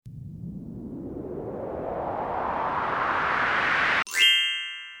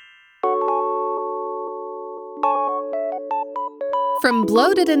From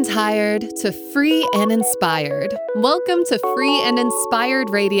bloated and tired to free and inspired, welcome to Free and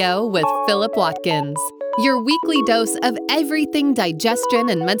Inspired Radio with Philip Watkins, your weekly dose of everything digestion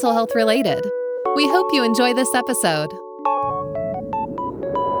and mental health related. We hope you enjoy this episode.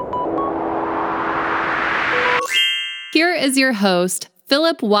 Here is your host,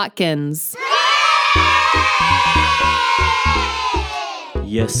 Philip Watkins.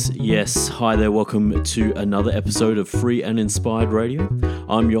 Yes. Hi there, welcome to another episode of Free and Inspired Radio.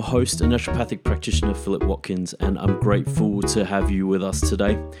 I'm your host and naturopathic practitioner, Philip Watkins, and I'm grateful to have you with us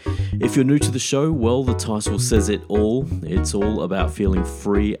today. If you're new to the show, well, the title says it all. It's all about feeling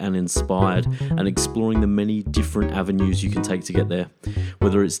free and inspired and exploring the many different avenues you can take to get there.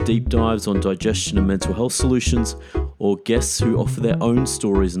 Whether it's deep dives on digestion and mental health solutions, or guests who offer their own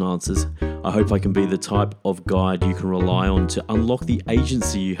stories and answers, I hope I can be the type of guide you can rely on to unlock the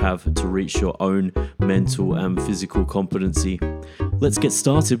agency you have to reach your own mental and physical competency. Let's get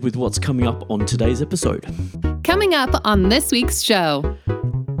started with what's coming up on today's episode. Coming up on this week's show.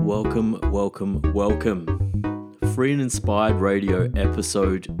 Welcome. Free and Inspired Radio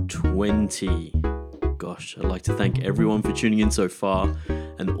episode 20. Gosh, I'd like to thank everyone for tuning in so far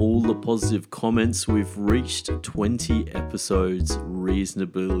and all the positive comments. We've reached 20 episodes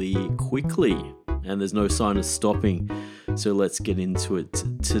reasonably quickly, and there's no sign of stopping. So let's get into it.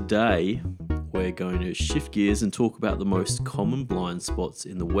 Today, we're going to shift gears and talk about the most common blind spots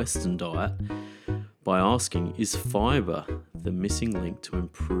in the Western diet by asking, is fiber the missing link to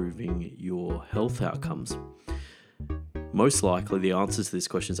improving your health outcomes? Most likely, the answer to this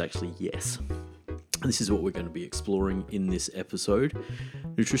question is actually yes. This is what we're going to be exploring in this episode.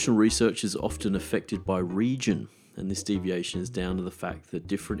 Nutritional research is often affected by region, and this deviation is down to the fact that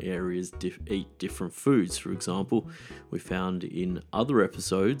different areas eat different foods. For example, we found in other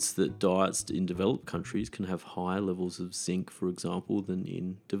episodes that diets in developed countries can have higher levels of zinc, for example, than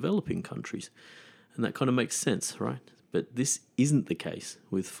in developing countries. And that kind of makes sense, right? But this isn't the case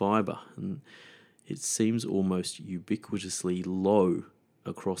with fiber, and it seems almost ubiquitously low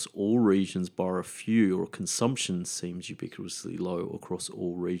across all regions bar a few, or consumption seems ubiquitously low across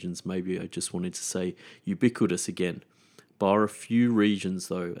all regions. Maybe I just wanted to say ubiquitous again. Bar a few regions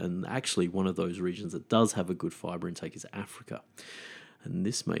though, and actually one of those regions that does have a good fiber intake is Africa. And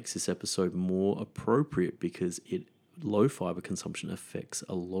this makes this episode more appropriate because low fiber consumption affects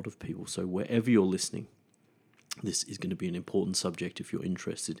a lot of people. So wherever you're listening, this is going to be an important subject if you're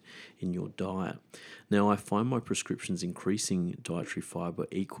interested in your diet. Now, I find my prescriptions increasing dietary fiber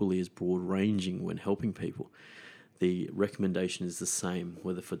equally as broad-ranging when helping people. The recommendation is the same,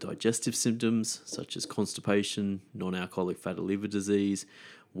 whether for digestive symptoms such as constipation, non-alcoholic fatty liver disease,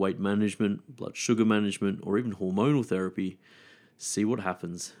 weight management, blood sugar management, or even hormonal therapy. See what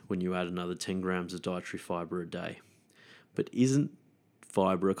happens when you add another 10 grams of dietary fiber a day. But isn't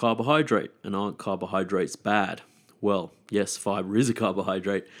fiber a carbohydrate, and aren't carbohydrates bad? Well, yes, fiber is a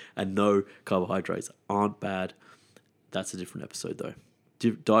carbohydrate, and no, carbohydrates aren't bad. That's a different episode though.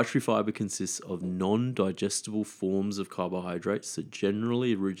 Dietary fiber consists of non-digestible forms of carbohydrates that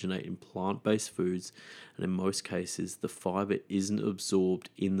generally originate in plant-based foods, and in most cases the fiber isn't absorbed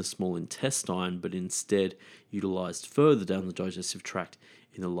in the small intestine but instead utilized further down the digestive tract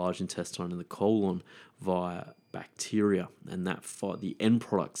in the large intestine and the colon via bacteria, and the end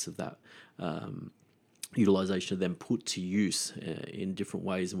products of that utilization are then put to use in different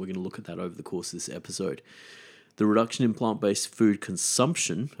ways, and we're going to look at that over the course of this episode. The reduction in plant-based food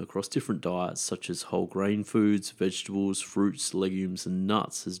consumption across different diets, such as whole grain foods, vegetables, fruits, legumes, and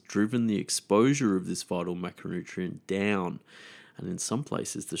nuts, has driven the exposure of this vital macronutrient down, and in some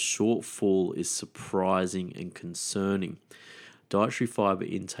places the shortfall is surprising and concerning. Dietary fiber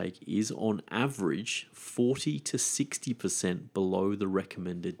intake is on average 40 to 60% below the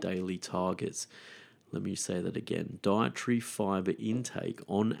recommended daily targets. Let me say that again. Dietary fiber intake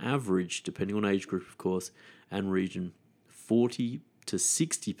on average, depending on age group of course, and region, 40 to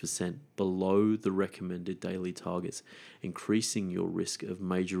 60% below the recommended daily targets, increasing your risk of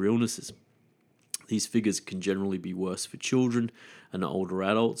major illnesses. These figures can generally be worse for children and older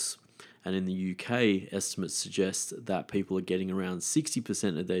adults. And in the UK, estimates suggest that people are getting around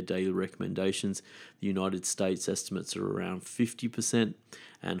 60% of their daily recommendations. The United States estimates are around 50%,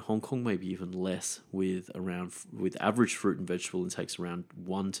 and Hong Kong maybe even less, with average fruit and vegetable intakes around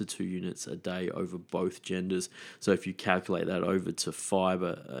 1 to 2 units a day over both genders. So if you calculate that over to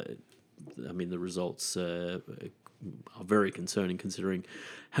fiber, the results are very concerning considering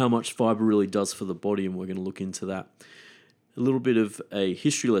how much fiber really does for the body, and we're going to look into that. A little bit of a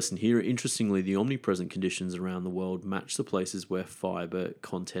history lesson here. Interestingly, the omnipresent conditions around the world match the places where fiber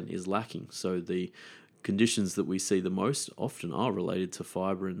content is lacking. So the conditions that we see the most often are related to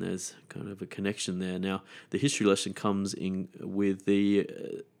fiber, and there's kind of a connection there. Now, the history lesson comes in with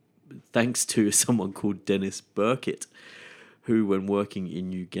thanks to someone called Dennis Burkitt, who, when working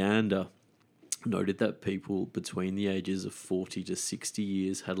in Uganda, noted that people between the ages of 40 to 60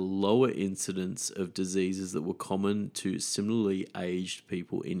 years had a lower incidence of diseases that were common to similarly aged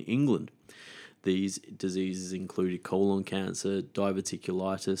people in England. These diseases included colon cancer,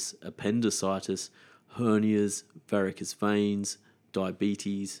 diverticulitis, appendicitis, hernias, varicose veins,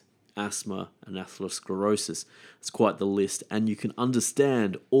 diabetes, asthma, and atherosclerosis. It's quite the list, and you can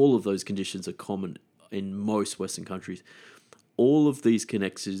understand all of those conditions are common in most Western countries. All of these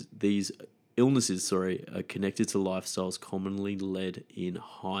illnesses are connected to lifestyles commonly led in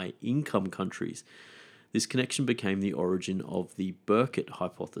high-income countries. This connection became the origin of the Burkitt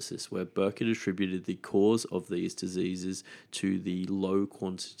hypothesis, where Burkitt attributed the cause of these diseases to the low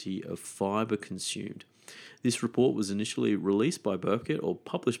quantity of fiber consumed. This report was initially released by Burkitt or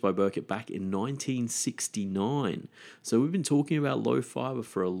published by Burkitt back in 1969. So we've been talking about low fiber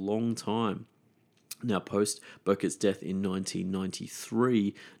for a long time. Now, post Burkitt's death in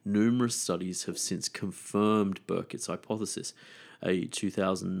 1993, numerous studies have since confirmed Burkitt's hypothesis. A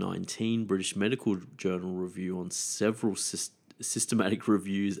 2019 British Medical Journal review on several systematic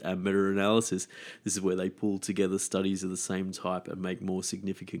reviews and meta-analysis, this is where they pull together studies of the same type and make more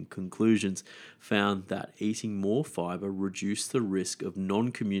significant conclusions, found that eating more fiber reduced the risk of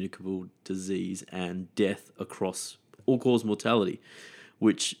non-communicable disease and death across all-cause mortality,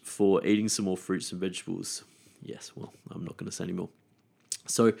 which for eating some more fruits and vegetables, yes, well, I'm not going to say anymore.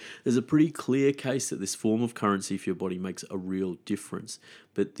 So there's a pretty clear case that this form of currency for your body makes a real difference.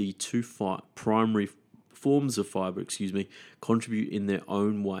 But the two primary forms of fiber, contribute in their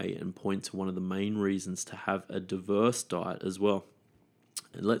own way and point to one of the main reasons to have a diverse diet as well.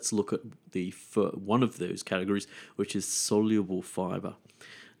 And let's look at one of those categories, which is soluble fiber.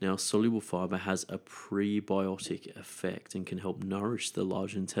 Now, soluble fiber has a prebiotic effect and can help nourish the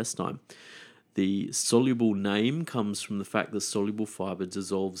large intestine. The soluble name comes from the fact that soluble fiber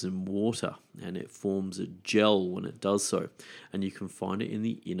dissolves in water and it forms a gel when it does so, and you can find it in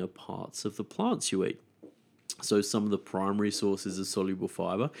the inner parts of the plants you eat. So some of the primary sources of soluble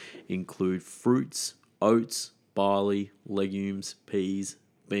fiber include fruits, oats, barley, legumes, peas,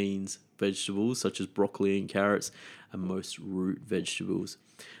 beans, vegetables such as broccoli and carrots, and most root vegetables.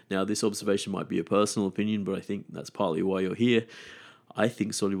 Now, this observation might be a personal opinion, but I think that's partly why you're here. I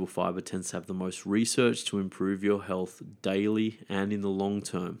think soluble fiber tends to have the most research to improve your health daily and in the long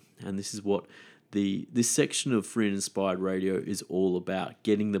term. And this is what this section of Free and Inspired Radio is all about,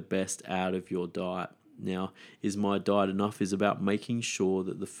 getting the best out of your diet. Now, is my diet enough? Is about making sure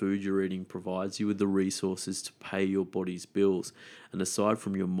that the food you're eating provides you with the resources to pay your body's bills. And aside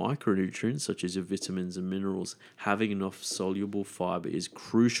from your micronutrients, such as your vitamins and minerals, having enough soluble fiber is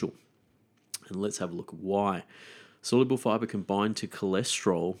crucial. And let's have a look at why. Soluble fiber can bind to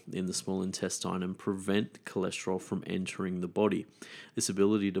cholesterol in the small intestine and prevent cholesterol from entering the body. This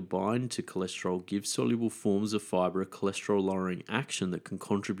ability to bind to cholesterol gives soluble forms of fiber a cholesterol-lowering action that can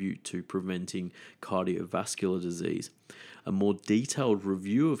contribute to preventing cardiovascular disease. A more detailed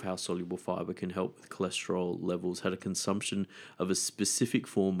review of how soluble fiber can help with cholesterol levels had a consumption of a specific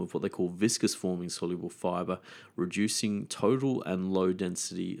form of what they call viscous forming soluble fiber, reducing total and low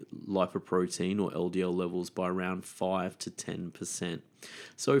density lipoprotein or LDL levels by around 5 to 10%.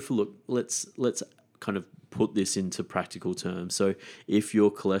 So let's kind of put this into practical terms. So if your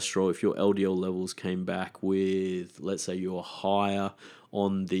LDL levels came back with, let's say you're higher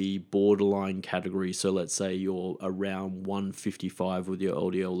on the borderline category, so let's say you're around 155 with your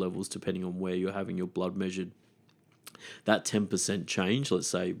LDL levels, depending on where you're having your blood measured, that 10% change, let's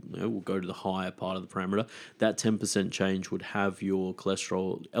say, we'll go to the higher part of the parameter, that 10% change would have your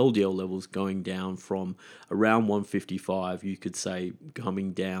cholesterol LDL levels going down from around 155, you could say,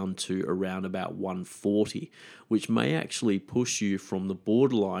 coming down to around about 140, which may actually push you from the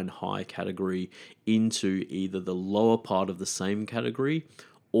borderline high category into either the lower part of the same category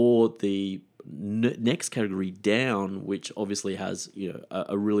or the next category down, which obviously has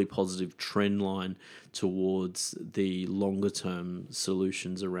a really positive trend line towards the longer term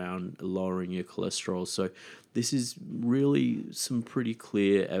solutions around lowering your cholesterol. So this is really some pretty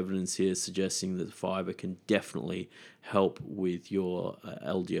clear evidence here suggesting that fiber can definitely help with your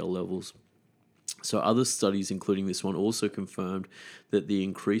LDL levels. So other studies, including this one, also confirmed that the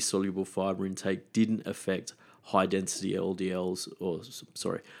increased soluble fiber intake didn't affect high-density lipoproteins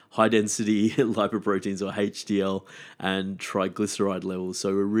or HDL and triglyceride levels. So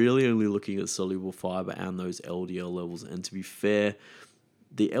we're really only looking at soluble fiber and those LDL levels. And to be fair,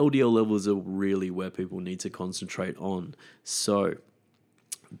 the LDL levels are really where people need to concentrate on. So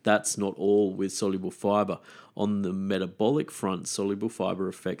that's not all with soluble fiber. On the metabolic front, soluble fiber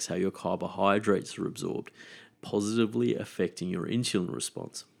affects how your carbohydrates are absorbed, positively affecting your insulin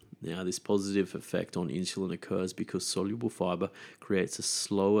response. Now, this positive effect on insulin occurs because soluble fiber creates a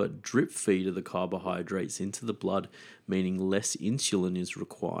slower drip feed of the carbohydrates into the blood, meaning less insulin is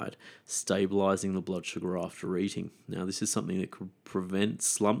required, stabilizing the blood sugar after eating. Now, this is something that could prevent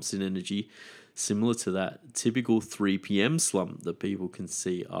slumps in energy, similar to that typical 3 p.m. slump that people can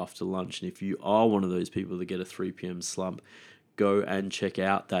see after lunch. And if you are one of those people that get a 3 p.m. slump, go and check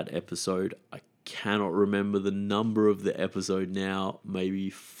out that episode. I cannot remember the number of the episode now,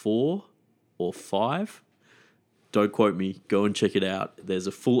 maybe 4 or 5. Don't quote me. Go and check it out. There's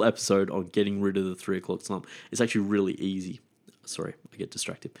a full episode on getting rid of the 3 o'clock slump. It's actually really easy. Sorry, I get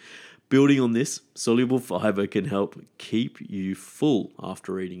distracted. Building on this, soluble fiber can help keep you full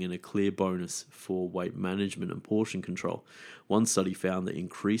after eating, and a clear bonus for weight management and portion control. One study found that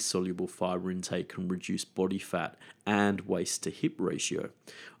increased soluble fiber intake can reduce body fat and waist to hip ratio.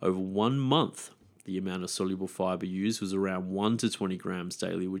 Over 1 month, the amount of soluble fiber used was around 1 to 20 grams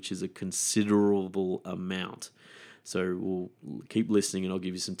daily, which is a considerable amount. So we'll keep listening and I'll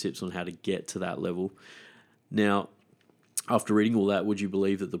give you some tips on how to get to that level. Now, after reading all that, would you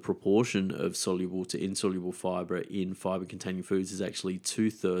believe that the proportion of soluble to insoluble fiber in fiber-containing foods is actually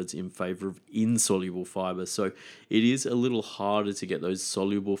 2/3 in favor of insoluble fiber? So it is a little harder to get those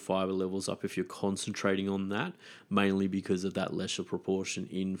soluble fiber levels up if you're concentrating on that, mainly because of that lesser proportion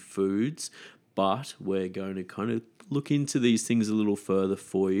in foods. But we're going to kind of look into these things a little further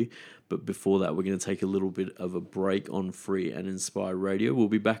for you. But before that, we're going to take a little bit of a break on Free and Inspire Radio. We'll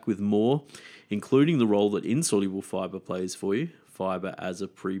be back with more, including the role that insoluble fiber plays for you, fiber as a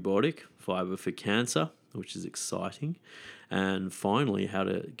prebiotic, fiber for cancer, which is exciting, and finally, how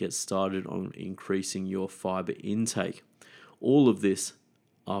to get started on increasing your fiber intake. All of this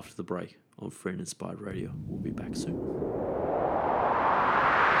after the break on Free and Inspired Radio. We'll be back soon.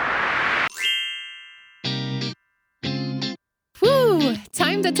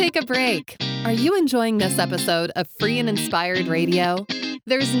 Time to take a break. Are you enjoying this episode of Free and Inspired Radio?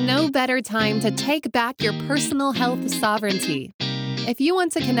 There's no better time to take back your personal health sovereignty. If you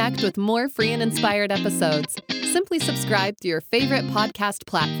want to connect with more Free and Inspired episodes, simply subscribe to your favorite podcast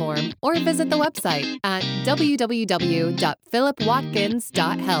platform or visit the website at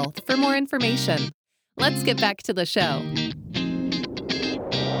www.philipwatkins.health for more information. Let's get back to the show.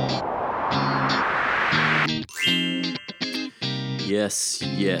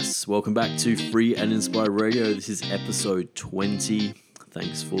 Yes. Welcome back to Free and Inspired Radio. This is episode 20.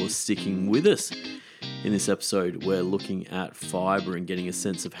 Thanks for sticking with us. In this episode, we're looking at fiber and getting a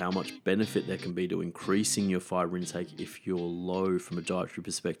sense of how much benefit there can be to increasing your fiber intake if you're low from a dietary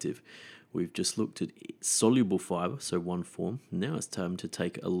perspective. We've just looked at soluble fiber, so one form. Now it's time to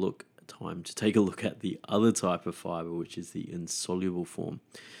take a look at the other type of fiber, which is the insoluble form.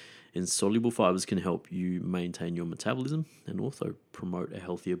 Insoluble fibers can help you maintain your metabolism and also promote a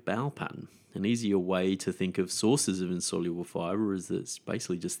healthier bowel pattern. An easier way to think of sources of insoluble fiber is that it's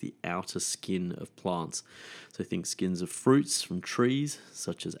basically just the outer skin of plants. So think skins of fruits from trees,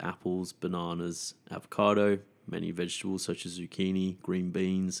 such as apples, bananas, avocado, many vegetables such as zucchini, green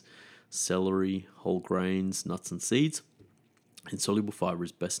beans, celery, whole grains, nuts and seeds. Insoluble fiber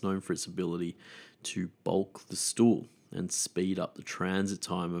is best known for its ability to bulk the stool and speed up the transit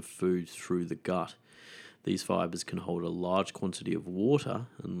time of food through the gut. These fibers can hold a large quantity of water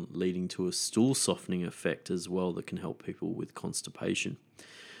and leading to a stool softening effect as well that can help people with constipation.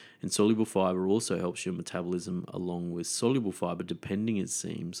 Insoluble fiber also helps your metabolism along with soluble fiber, depending, it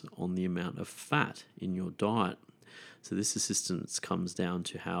seems, on the amount of fat in your diet. So this assistance comes down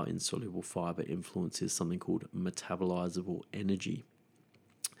to how insoluble fiber influences something called metabolizable energy.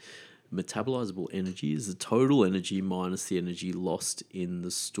 Metabolizable energy is the total energy minus the energy lost in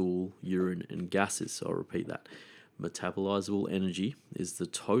the stool, urine, and gases. So I'll repeat that. Metabolizable energy is the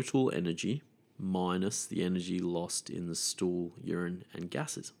total energy minus the energy lost in the stool, urine, and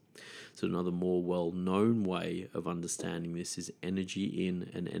gases. So another more well-known way of understanding this is energy in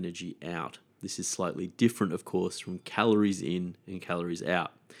and energy out. This is slightly different, of course, from calories in and calories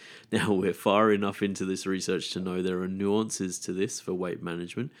out. Now, we're far enough into this research to know there are nuances to this for weight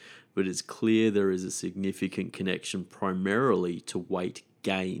management, but it's clear there is a significant connection primarily to weight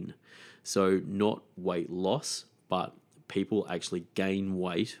gain. So not weight loss, but people actually gain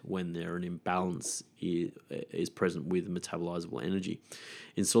weight when there an imbalance is present with metabolizable energy.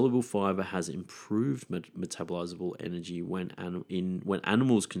 Insoluble fiber has improved metabolizable energy when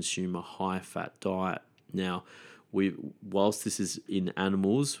animals consume a high-fat diet. Now, whilst this is in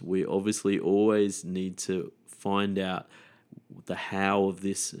animals, we obviously always need to find out the how of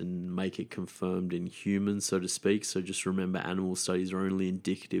this and make it confirmed in humans, so to speak. So just remember, animal studies are only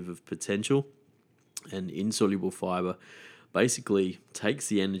indicative of potential, and insoluble fiber basically takes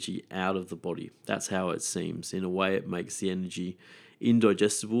the energy out of the body. That's how it seems. In a way, it makes the energy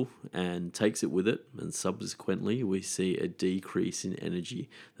indigestible and takes it with it, and subsequently we see a decrease in energy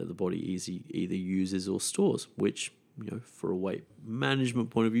that the body either uses or stores, which, for a weight management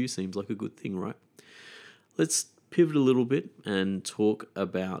point of view, seems like a good thing, right? Let's pivot a little bit and talk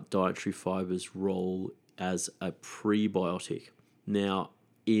about dietary fiber's role as a prebiotic. Now,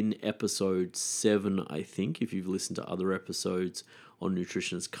 in episode 7, I think, if you've listened to other episodes on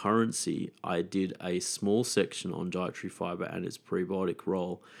nutrition as currency, I did a small section on dietary fiber and its prebiotic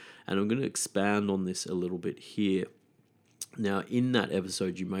role, and I'm going to expand on this a little bit here. Now, in that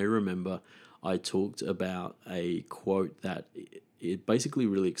episode, you may remember I talked about a quote that it basically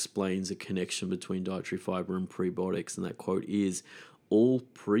really explains the connection between dietary fiber and prebiotics, and that quote is, "All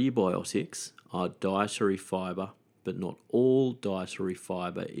prebiotics are dietary fiber, but not all dietary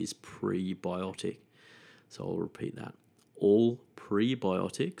fiber is prebiotic." So I'll repeat that. All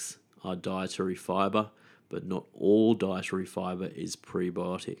prebiotics are dietary fiber, but not all dietary fiber is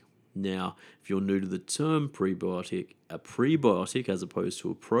prebiotic. Now, if you're new to the term prebiotic, a prebiotic, as opposed to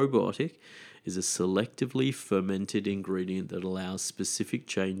a probiotic, is a selectively fermented ingredient that allows specific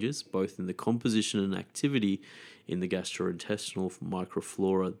changes, both in the composition and activity in the gastrointestinal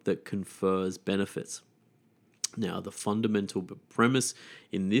microflora, that confers benefits. Now, the fundamental premise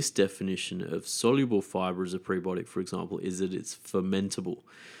in this definition of soluble fiber as a prebiotic, for example, is that it's fermentable.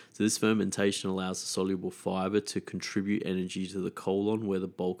 So this fermentation allows the soluble fiber to contribute energy to the colon, where the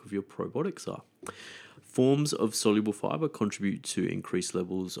bulk of your probiotics are. Forms of soluble fiber contribute to increased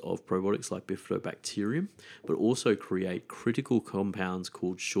levels of probiotics like bifidobacterium, but also create critical compounds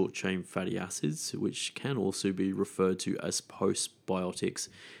called short-chain fatty acids, which can also be referred to as postbiotics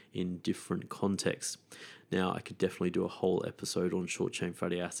in different contexts. Now, I could definitely do a whole episode on short-chain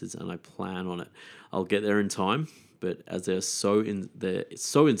fatty acids, and I plan on it. I'll get there in time, but as it's so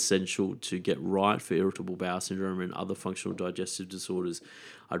essential to get right for irritable bowel syndrome and other functional digestive disorders,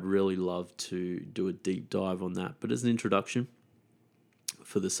 I'd really love to do a deep dive on that. But as an introduction,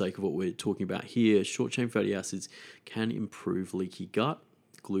 for the sake of what we're talking about here, short-chain fatty acids can improve leaky gut,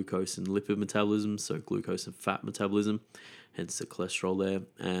 glucose and lipid metabolism, so glucose and fat metabolism, hence the cholesterol there,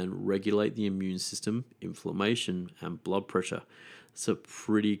 and regulate the immune system, inflammation, and blood pressure. It's a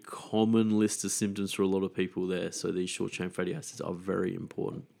pretty common list of symptoms for a lot of people there, so these short-chain fatty acids are very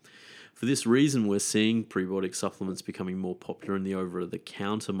important. For this reason, we're seeing prebiotic supplements becoming more popular in the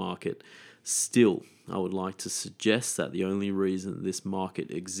over-the-counter market. Still, I would like to suggest that the only reason this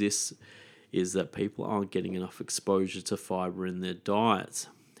market exists is that people aren't getting enough exposure to fiber in their diets.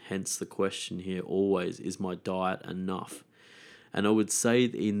 Hence the question here always, is my diet enough? And I would say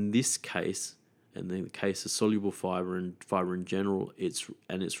in this case, and in the case of soluble fiber and fiber in general, its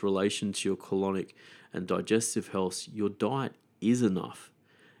relation to your colonic and digestive health, your diet is enough.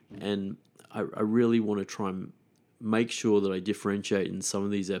 And I really want to try and make sure that I differentiate in some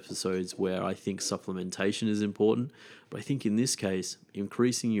of these episodes where I think supplementation is important. But I think in this case,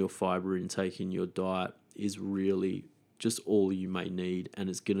 increasing your fiber intake in your diet is really just all you may need, and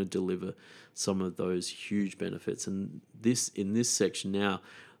it's going to deliver some of those huge benefits. And this, in this section now,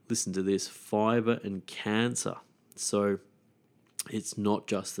 listen to this, fiber and cancer. So it's not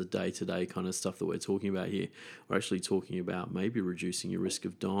just the day-to-day kind of stuff that we're talking about here. We're actually talking about maybe reducing your risk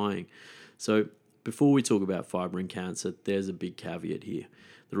of dying. So before we talk about fiber and cancer, there's a big caveat here.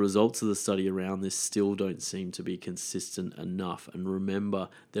 The results of the study around this still don't seem to be consistent enough. And remember,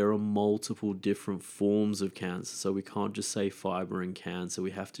 there are multiple different forms of cancer, so we can't just say fiber and cancer.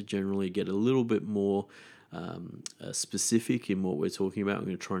 We have to generally get a little bit more specific in what we're talking about. I'm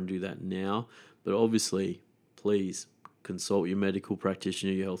going to try and do that now. But obviously, please consult your medical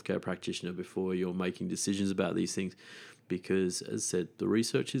practitioner, your healthcare practitioner before you're making decisions about these things, because, as I said, the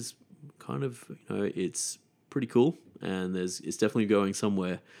research is kind of, it's pretty cool, and it's definitely going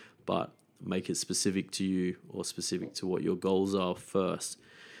somewhere, but make it specific to you or specific to what your goals are first.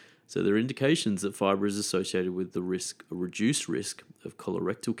 So there are indications that fiber is associated with a reduced risk of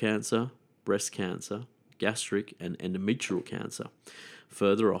colorectal cancer, breast cancer, gastric, and endometrial cancer.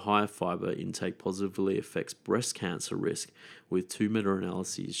 Further, a higher fiber intake positively affects breast cancer risk, with 2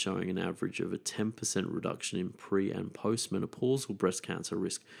 meta-analyses showing an average of a 10% reduction in pre- and post-menopausal breast cancer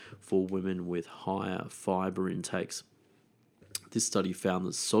risk for women with higher fiber intakes. This study found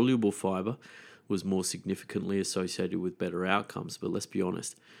that soluble fiber was more significantly associated with better outcomes. But let's be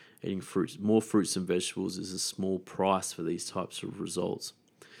honest, eating more fruits and vegetables is a small price for these types of results.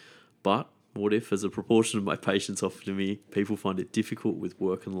 But what if, as a proportion of my patients offer to me, people find it difficult with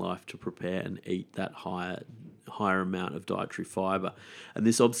work and life to prepare and eat that higher amount of dietary fiber? And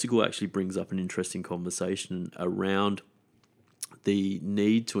this obstacle actually brings up an interesting conversation around the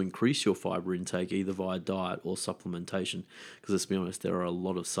need to increase your fiber intake either via diet or supplementation, because let's be honest, there are a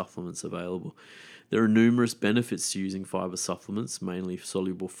lot of supplements available. There are numerous benefits to using fiber supplements, mainly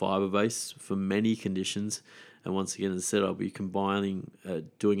soluble fiber base, for many conditions. And once again, as I said, I'll be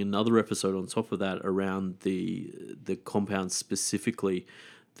doing another episode on top of that around the compounds specifically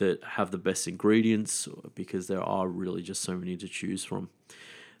that have the best ingredients, because there are really just so many to choose from.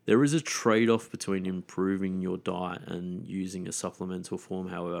 There is a trade-off between improving your diet and using a supplemental form,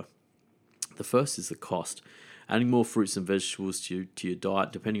 however. The first is the cost. Adding more fruits and vegetables to your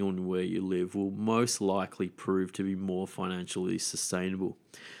diet, depending on where you live, will most likely prove to be more financially sustainable.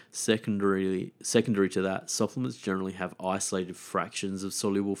 Secondary to that, supplements generally have isolated fractions of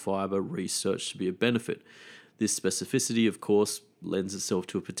soluble fiber researched to be a benefit. This specificity, of course, lends itself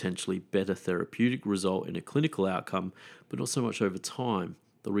to a potentially better therapeutic result in a clinical outcome, but not so much over time.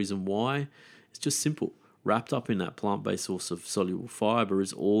 The reason why is just simple. Wrapped up in that plant-based source of soluble fiber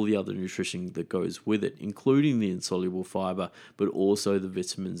is all the other nutrition that goes with it, including the insoluble fiber, but also the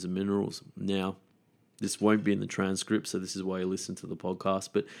vitamins and minerals. Now, this won't be in the transcript, so this is why you listen to the podcast,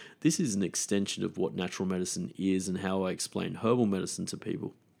 but this is an extension of what natural medicine is and how I explain herbal medicine to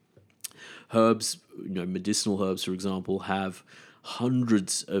people. Herbs, medicinal herbs, for example, have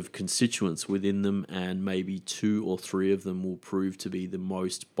hundreds of constituents within them, and maybe 2 or 3 of them will prove to be the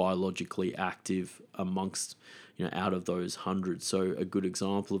most biologically active amongst, out of those hundreds. So a good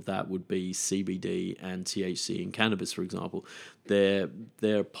example of that would be CBD and THC in cannabis, for example. They're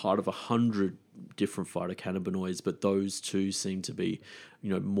part of 100 different phytocannabinoids, but those 2 seem to be,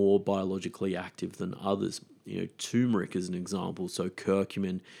 more biologically active than others. Turmeric is an example. So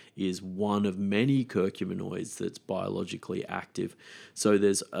curcumin is one of many curcuminoids that's biologically active. So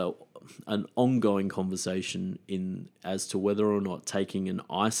there's an ongoing conversation as to whether or not taking an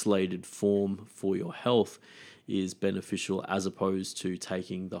isolated form for your health is beneficial, as opposed to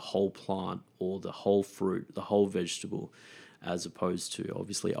taking the whole plant or the whole fruit, the whole vegetable, as opposed to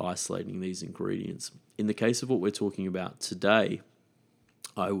obviously isolating these ingredients. In the case of what we're talking about today,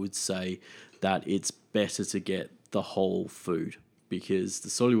 I would say that it's better to get the whole food, because the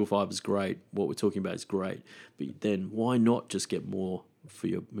soluble fiber is great. What we're talking about is great, but then why not just get more for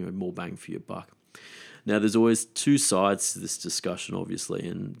your more bang for your buck? Now, there's always 2 sides to this discussion, obviously,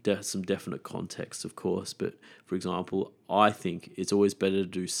 and some definite context, of course. But for example, I think it's always better to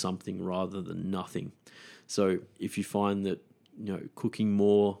do something rather than nothing. So if you find that cooking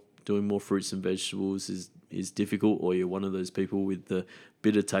more, doing more fruits and vegetables is difficult, or you're one of those people with the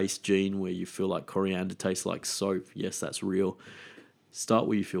bitter taste gene where you feel like coriander tastes like soap, yes, that's real. Start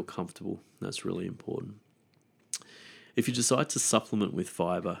where you feel comfortable. That's really important. If you decide to supplement with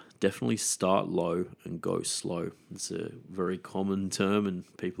fiber, definitely start low and go slow. It's a very common term, and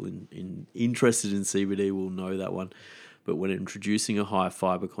people interested in CBD will know that one. But when introducing a high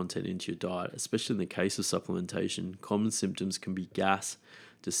fiber content into your diet, especially in the case of supplementation, common symptoms can be gas,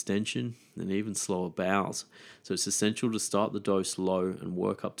 distension, and even slower bowels. So it's essential to start the dose low and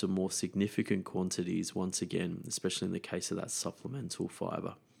work up to more significant quantities once again, especially in the case of that supplemental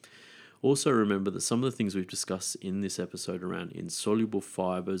fiber. Also remember that some of the things we've discussed in this episode around insoluble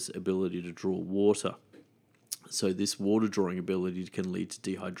fiber's ability to draw water. So this water drawing ability can lead to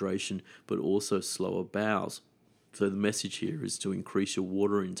dehydration, but also slower bowels. So the message here is to increase your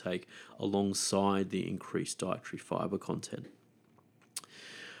water intake alongside the increased dietary fiber content.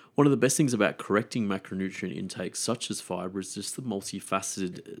 One of the best things about correcting macronutrient intake, such as fiber, is just the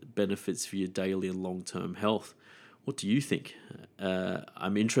multifaceted benefits for your daily and long-term health. What do you think?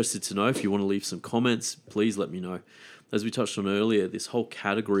 I'm interested to know. If you want to leave some comments, please let me know. As we touched on earlier, this whole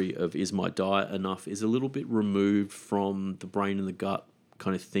category of is my diet enough is a little bit removed from the brain and the gut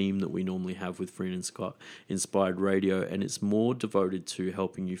kind of theme that we normally have with Free and Inspired Radio, and it's more devoted to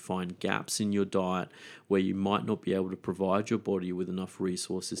helping you find gaps in your diet where you might not be able to provide your body with enough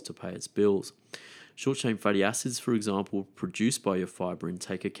resources to pay its bills. Short-chain fatty acids, for example, produced by your fiber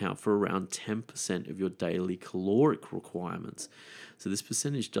intake account for around 10% of your daily caloric requirements. So this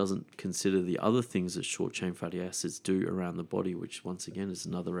percentage doesn't consider the other things that short-chain fatty acids do around the body, which once again is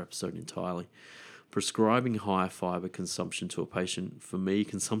another episode entirely. Prescribing higher fiber consumption to a patient, for me,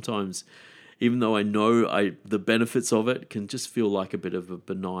 can sometimes, even though I know the benefits of it, can just feel like a bit of a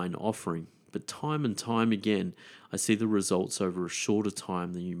benign offering. But time and time again, I see the results over a shorter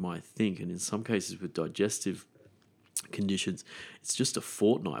time than you might think. And in some cases with digestive conditions, it's just a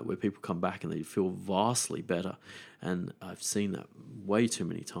fortnight where people come back and they feel vastly better. And I've seen that way too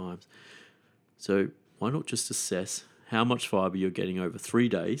many times. So why not just assess how much fiber you're getting over 3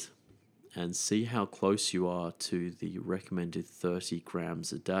 days and see how close you are to the recommended 30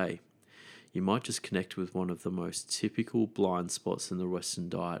 grams a day. You might just connect with one of the most typical blind spots in the Western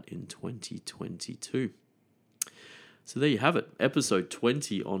diet in 2022. So there you have it, episode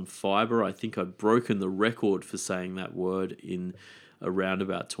 20 on fiber. I think I've broken the record for saying that word in around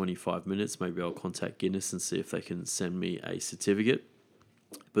about 25 minutes. Maybe I'll contact Guinness and see if they can send me a certificate.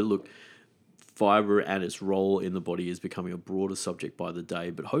 But look, fiber and its role in the body is becoming a broader subject by the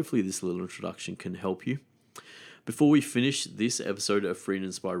day, but hopefully this little introduction can help you. Before we finish this episode of Free and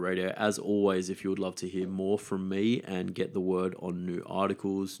Inspired Radio, as always, if you would love to hear more from me and get the word on new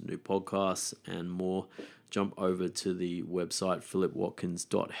articles, new podcasts, and more, jump over to the website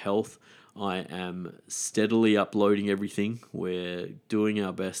philipwatkins.health. I am steadily uploading everything. We're doing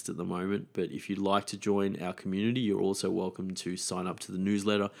our best at the moment, but if you'd like to join our community, you're also welcome to sign up to the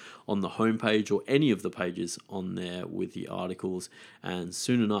newsletter on the homepage or any of the pages on there with the articles. And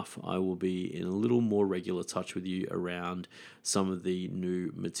soon enough, I will be in a little more regular touch with you around some of the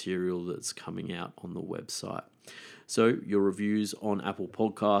new material that's coming out on the website. So your reviews on Apple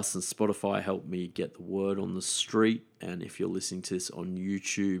Podcasts and Spotify help me get the word on the street. And if you're listening to this on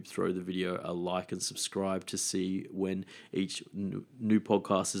YouTube, throw the video a like and subscribe to see when each new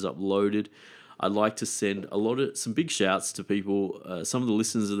podcast is uploaded. I'd like to send some big shouts to people. Some of the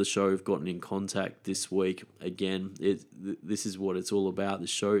listeners of the show have gotten in contact this week. Again, this is what it's all about. The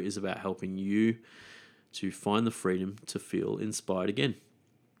show is about helping you to find the freedom to feel inspired again.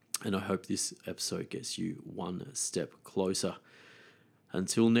 And I hope this episode gets you one step closer.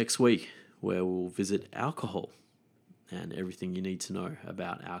 Until next week, where we'll visit alcohol and everything you need to know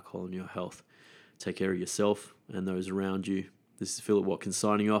about alcohol and your health. Take care of yourself and those around you. This is Philip Watkins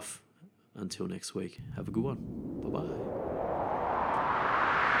signing off. Until next week, have a good one. Bye-bye.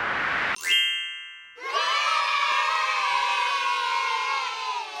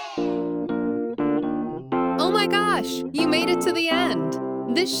 Oh my gosh, you made it to the end.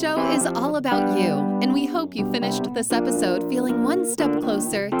 This show is all about you, and we hope you finished this episode feeling one step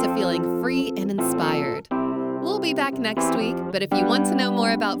closer to feeling free and inspired. We'll be back next week, but if you want to know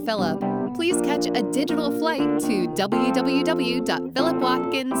more about Philip, please catch a digital flight to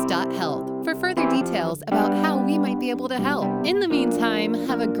www.philipwatkins.health for further details about how we might be able to help. In the meantime,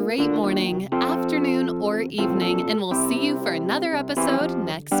 have a great morning, afternoon, or evening, and we'll see you for another episode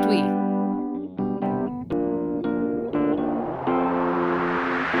next week.